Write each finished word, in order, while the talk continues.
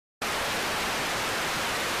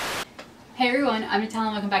Hey everyone, I'm Natalia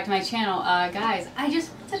and welcome back to my channel. Guys, I just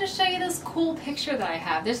wanted to show you this cool picture that I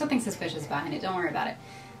have. There's something suspicious behind it, don't worry about it.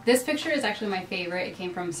 This picture is actually my favorite. It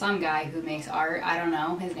came from some guy who makes art. I don't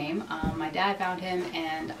know his name. My dad found him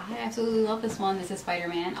and I absolutely love this one. This is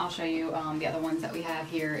Spider-Man. I'll show you the other ones that we have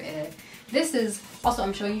here. This is, also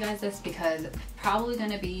I'm showing you guys this because it's probably going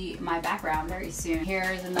to be my background very soon.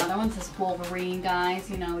 Here's another one. This is Wolverine, guys.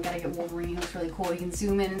 You know, we gotta get Wolverine. It looks really cool. You can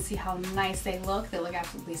zoom in and see how nice they look. They look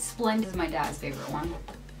absolutely splendid. This is my dad's favorite one.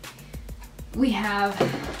 We have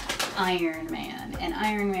Iron Man, and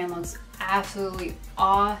Iron Man looks absolutely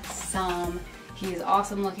awesome. He's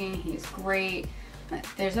awesome looking. He's great.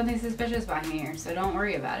 There's nothing suspicious behind here, so don't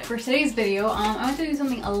worry about it. For today's video, I want to do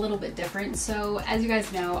something a little bit different. So as you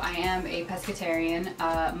guys know, I am a pescatarian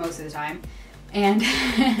most of the time, and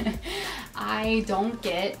I don't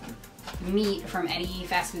get meat from any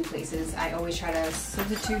fast food places. I always try to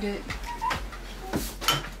substitute it.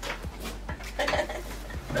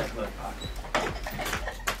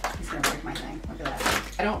 He's gonna break my thing. Look at that.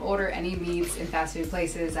 I don't order any meats in fast food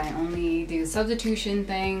places. I only do substitution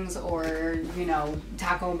things, or, you know,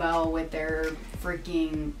 Taco Bell with their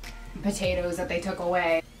freaking potatoes that they took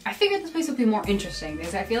away. I figured this place would be more interesting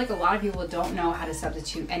because I feel like a lot of people don't know how to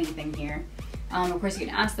substitute anything here. Of course you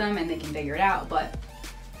can ask them and they can figure it out, but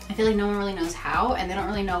I feel like no one really knows how, and they don't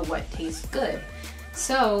really know what tastes good.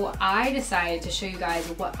 So I decided to show you guys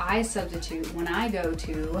what I substitute when I go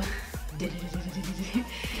to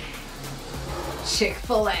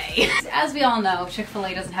Chick-fil-A. As we all know,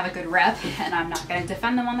 Chick-fil-A doesn't have a good rep, and I'm not going to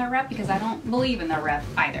defend them on their rep because I don't believe in their rep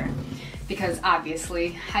either. Because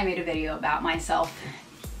obviously, I made a video about myself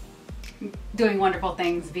doing wonderful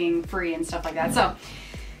things, being free and stuff like that. So,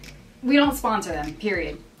 we don't sponsor them,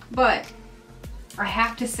 period. But, I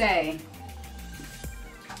have to say,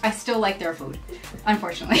 I still like their food,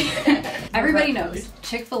 unfortunately. Everybody knows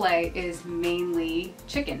Chick-fil-A is mainly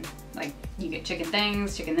chicken. Like, you get chicken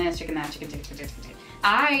things, chicken this, chicken that, chicken.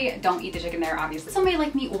 I don't eat the chicken there, obviously. Somebody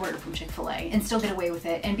like me order from Chick-fil-A and still get away with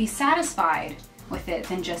it and be satisfied with it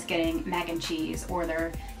than just getting mac and cheese or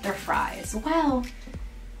their fries. Well,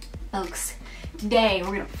 folks, today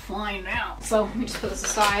we're gonna find out. So let me just put this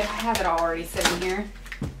aside. I have it already sitting here.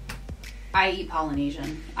 I eat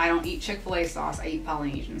Polynesian. I don't eat Chick-fil-A sauce, I eat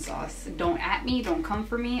Polynesian sauce. Don't at me, don't come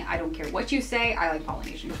for me. I don't care what you say, I like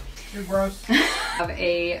Polynesian. You're gross. I have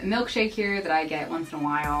a milkshake here that I get once in a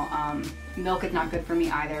while. Milk is not good for me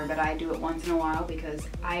either, but I do it once in a while because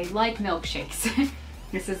I like milkshakes.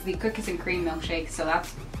 This is the cookies and cream milkshake, so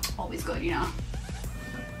that's always good, you know.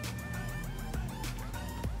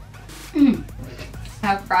 I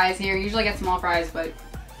have fries here. Usually I get small fries, but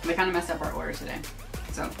they kind of messed up our order today.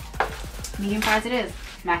 So, medium fries it is.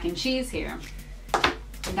 Mac and cheese here.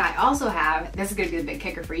 And I also have, this is gonna be the big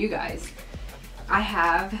kicker for you guys. I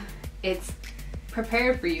have, it's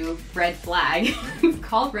prepared for you, red flag. It's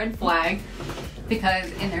called red flag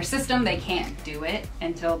because in their system they can't do it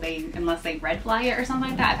unless they red flag it or something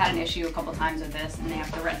like that. I've had an issue a couple times with this and they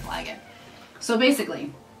have to red flag it. So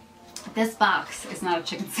basically, this box is not a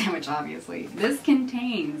chicken sandwich, obviously. This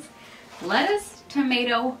contains lettuce,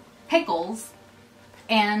 tomato, pickles,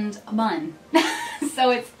 and a bun. So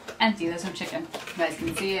it's empty, there's no chicken. You guys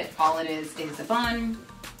can see it, all it is a bun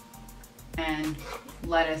and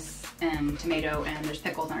lettuce and tomato, and there's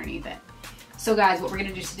pickles underneath it. So guys, what we're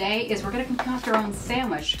gonna do today is we're gonna concoct our own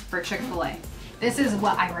sandwich for Chick-fil-A. This is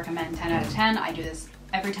what I recommend 10 out of 10. I do this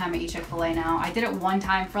every time I eat Chick-fil-A now. I did it one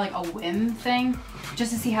time for like a whim thing,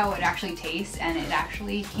 just to see how it would actually taste, and it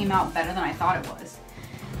actually came out better than I thought it was.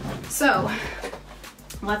 So,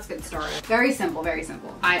 let's get started. Very simple, very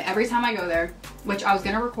simple. Every time I go there, which I was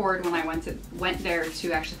gonna record when I went there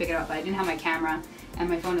to actually pick it up, but I didn't have my camera and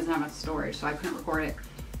my phone doesn't have enough storage, so I couldn't record it.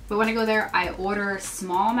 But when I go there, I order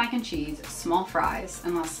small mac and cheese, small fries,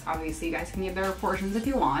 unless obviously you guys can give their portions if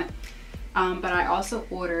you want. But I also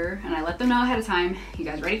order, and I let them know ahead of time, you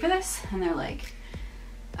guys ready for this? And they're like,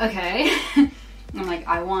 okay. I'm like,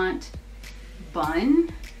 I want bun,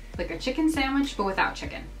 like a chicken sandwich, but without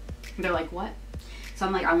chicken. And they're like, what? So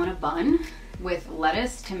I'm like, I want a bun with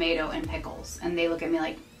lettuce, tomato, and pickles. And they look at me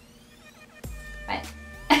like, what?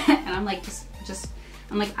 And I'm like,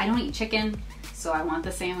 I'm like, I don't eat chicken, so I want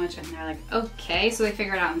the sandwich. And they're like, okay. So they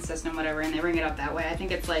figure it out in the system, whatever, and they bring it up that way. I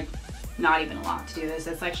think it's like not even a lot to do this.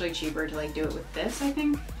 It's actually cheaper to like do it with this, I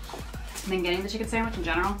think, than getting the chicken sandwich in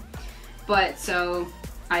general. But so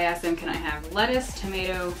I asked them, can I have lettuce,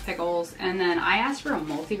 tomato, pickles, and then I asked for a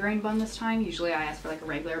multi-grain bun this time. Usually I ask for like a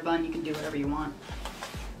regular bun. You can do whatever you want.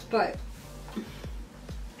 But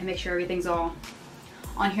I make sure everything's all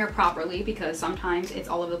on here properly because sometimes it's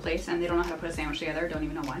all over the place and they don't know how to put a sandwich together, don't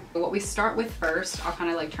even know why. But what we start with first, I'll kind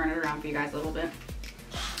of like turn it around for you guys a little bit.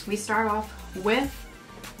 We start off with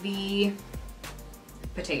the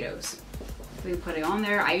potatoes. We put it on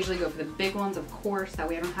there. I usually go for the big ones, of course, that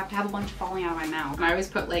way I don't have to have a bunch falling out of my mouth. And I always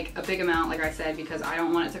put like a big amount, like I said, because I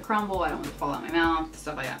don't want it to crumble, I don't want it to fall out of my mouth,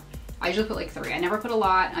 stuff like that. I usually put like 3. I never put a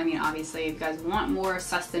lot. I mean, obviously, if you guys want more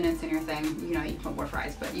sustenance in your thing, you know, you can put more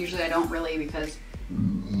fries, but usually I don't really because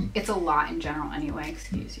it's a lot in general anyway,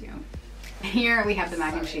 excuse you. Here we have the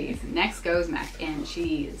mac and cheese. Next goes mac and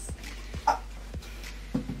cheese.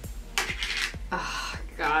 Oh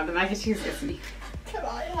God, the mac and cheese gets me. Can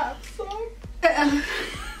I have some? Let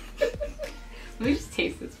me just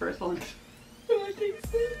taste this first one. Can I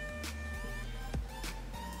taste it?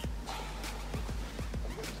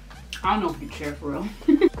 I don't know if you care for real.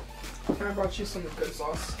 I brought you some good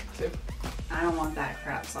sauce too. I don't want that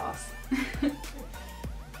crap sauce.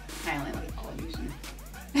 I only like olive usually.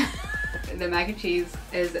 The mac and cheese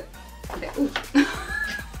is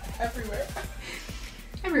Everywhere.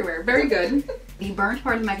 Everywhere. Very good. The burnt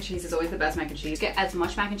part of the mac and cheese is always the best mac and cheese. Get as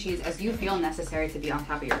much mac and cheese as you feel necessary to be on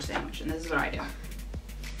top of your sandwich, and this is what I do.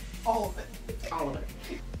 All of it. All of it.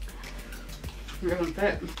 You're gonna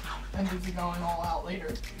fit. And is he going all out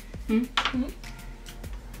later? Hmm? Hmm?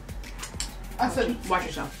 I said, watch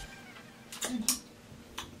yourself.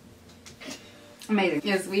 Amazing.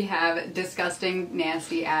 Yes, we have disgusting,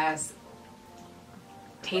 nasty ass,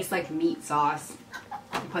 tastes like meat sauce.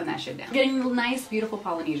 I'm putting that shit down. Getting a nice, beautiful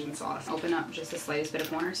Polynesian sauce. Open up just the slightest bit of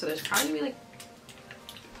corner, so there's probably gonna be like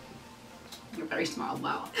a very small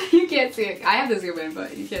wow. You can't see it. I have this open,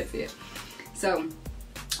 but you can't see it. So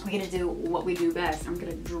we're gonna do what we do best. I'm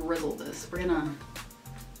gonna drizzle this. We're gonna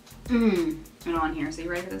it on here. So you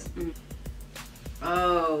ready for this?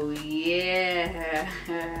 Oh yeah.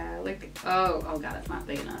 Look. Oh god, that's not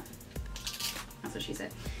big enough. That's what she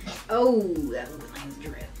said. Oh, that was a nice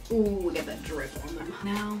drip. Ooh, we got that drip on them.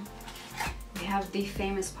 Now we have the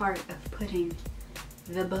famous part of putting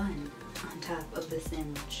the bun on top of the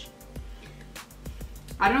sandwich.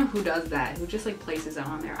 I don't know who does that, who just like places it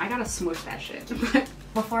on there. I gotta smush that shit. But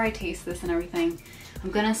before I taste this and everything,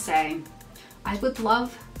 I'm gonna say I would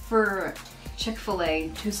love for Chick-fil-A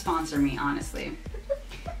to sponsor me, honestly.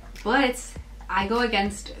 But I go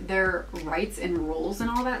against their rights and rules and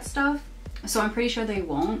all that stuff. So I'm pretty sure they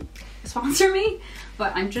won't sponsor me,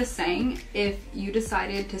 but I'm just saying, if you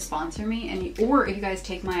decided to sponsor me or if you guys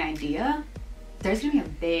take my idea, there's gonna be a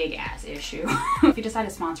big ass issue. If you decide to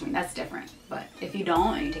sponsor me, that's different. But if you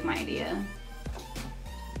don't and you take my idea,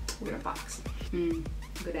 we're gonna box. Look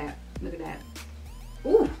at that, look at that.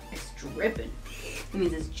 Ooh, it's dripping. That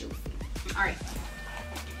means it's juicy. All right,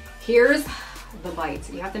 here's the bites.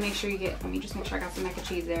 You have to make sure you get, let me just make sure I got some mac and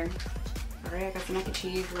cheese there. All right, I got some mac and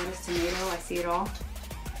cheese, lettuce, tomato, I see it all.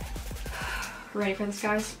 Ready for this,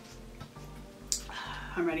 guys?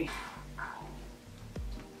 I'm ready.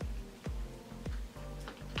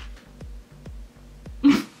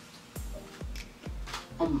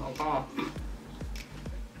 Oh my god.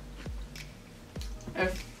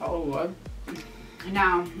 It's so good.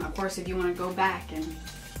 Now, of course, if you want to go back and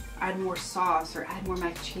add more sauce or add more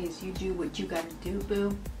mac and cheese, you do what you gotta do,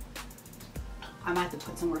 boo. I might have to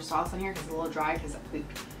put some more sauce on here because it's a little dry because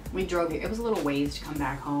we drove here. It was a little ways to come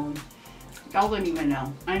back home. Y'all didn't even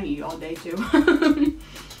know. I didn't eat all day too.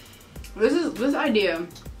 This idea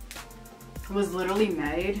was literally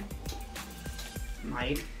made.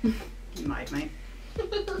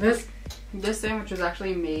 This sandwich was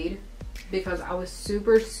actually made because I was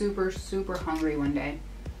super hungry one day.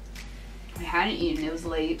 I hadn't eaten, it was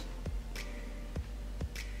late.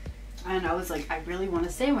 And I was like, I really want a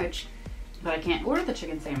sandwich, but I can't order the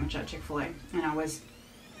chicken sandwich at Chick-fil-A. And I was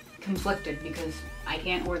conflicted because I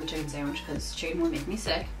can't order the chicken sandwich because chicken would make me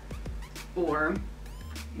sick. Or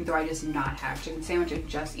do I just not have chicken sandwich and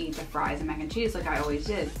just eat the fries and mac and cheese like I always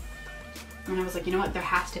did? And I was like, you know what? There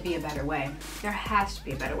has to be a better way. There has to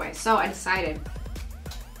be a better way. So I decided,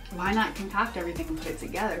 why not concoct everything and put it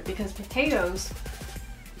together? Because potatoes,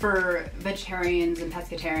 for vegetarians and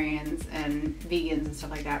pescatarians and vegans and stuff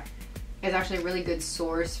like that, is actually a really good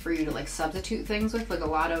source for you to like substitute things with. Like a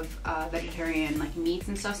lot of vegetarian like meats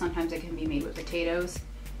and stuff, sometimes it can be made with potatoes.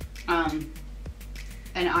 And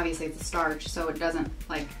obviously it's a starch, so it doesn't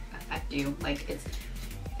like affect you. Like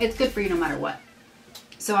it's good for you no matter what.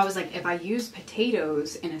 So I was like, if I use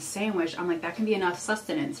potatoes in a sandwich, I'm like, that can be enough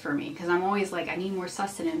sustenance for me. Because I'm always like, I need more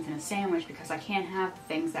sustenance in a sandwich because I can't have the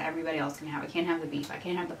things that everybody else can have. I can't have the beef, I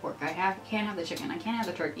can't have the pork, I can't have the chicken, I can't have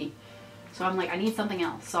the turkey. So I'm like, I need something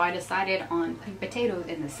else. So I decided on putting potatoes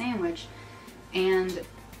in the sandwich, and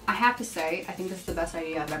I have to say, I think this is the best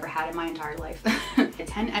idea I've ever had in my entire life. A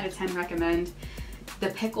 10 out of 10 recommend. The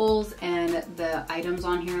pickles and the items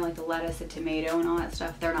on here, like the lettuce, the tomato, and all that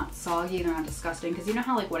stuff, they're not soggy, they're not disgusting. Because you know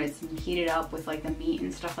how like when it's heated up with like the meat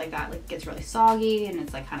and stuff like that, like it gets really soggy and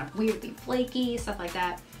it's like kind of weirdly flaky, stuff like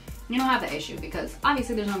that. You don't have that issue because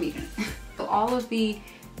obviously there's no meat in it. So all of the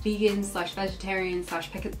vegans slash vegetarians slash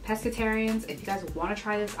pescatarians, if you guys want to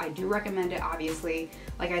try this, I do recommend it. Obviously,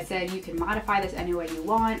 like I said, you can modify this any way you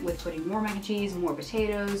want with putting more mac and cheese, more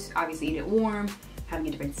potatoes, obviously eat it warm, having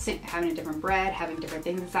a different bread, having different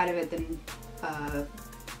things inside of it than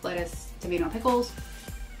lettuce, tomato, and pickles.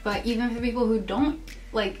 But even for people who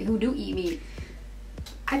who do eat meat,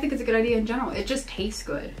 I think it's a good idea in general. It just tastes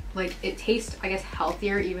good. Like it tastes, I guess,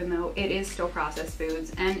 healthier, even though it is still processed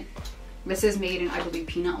foods. And this is made in, I believe,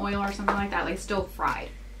 peanut oil or something like that. Like still fried.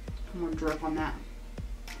 More drip on that.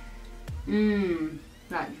 Mmm,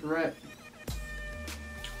 that drip.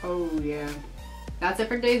 Oh yeah. That's it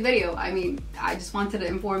for today's video. I mean, I just wanted to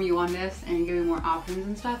inform you on this and give you more options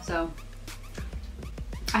and stuff, so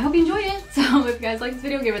I hope you enjoyed it. So if you guys like this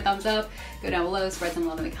video, give it a thumbs up, go down below, spread some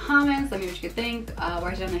love in the comments, let me know what you could think.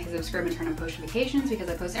 Write down like subscribe and turn on post notifications because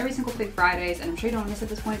I post every single week Fridays, and I'm sure you don't miss at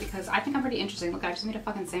this point because I think I'm pretty interesting. Look, I just made a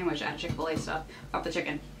fucking sandwich out of Chick-fil-A stuff off the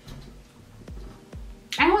chicken.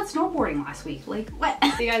 I went snowboarding last week. Like, what?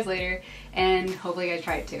 See you guys later, and hopefully you guys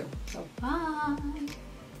try it too. So bye.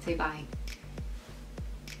 Say bye.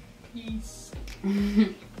 Peace.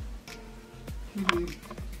 Mm-hmm.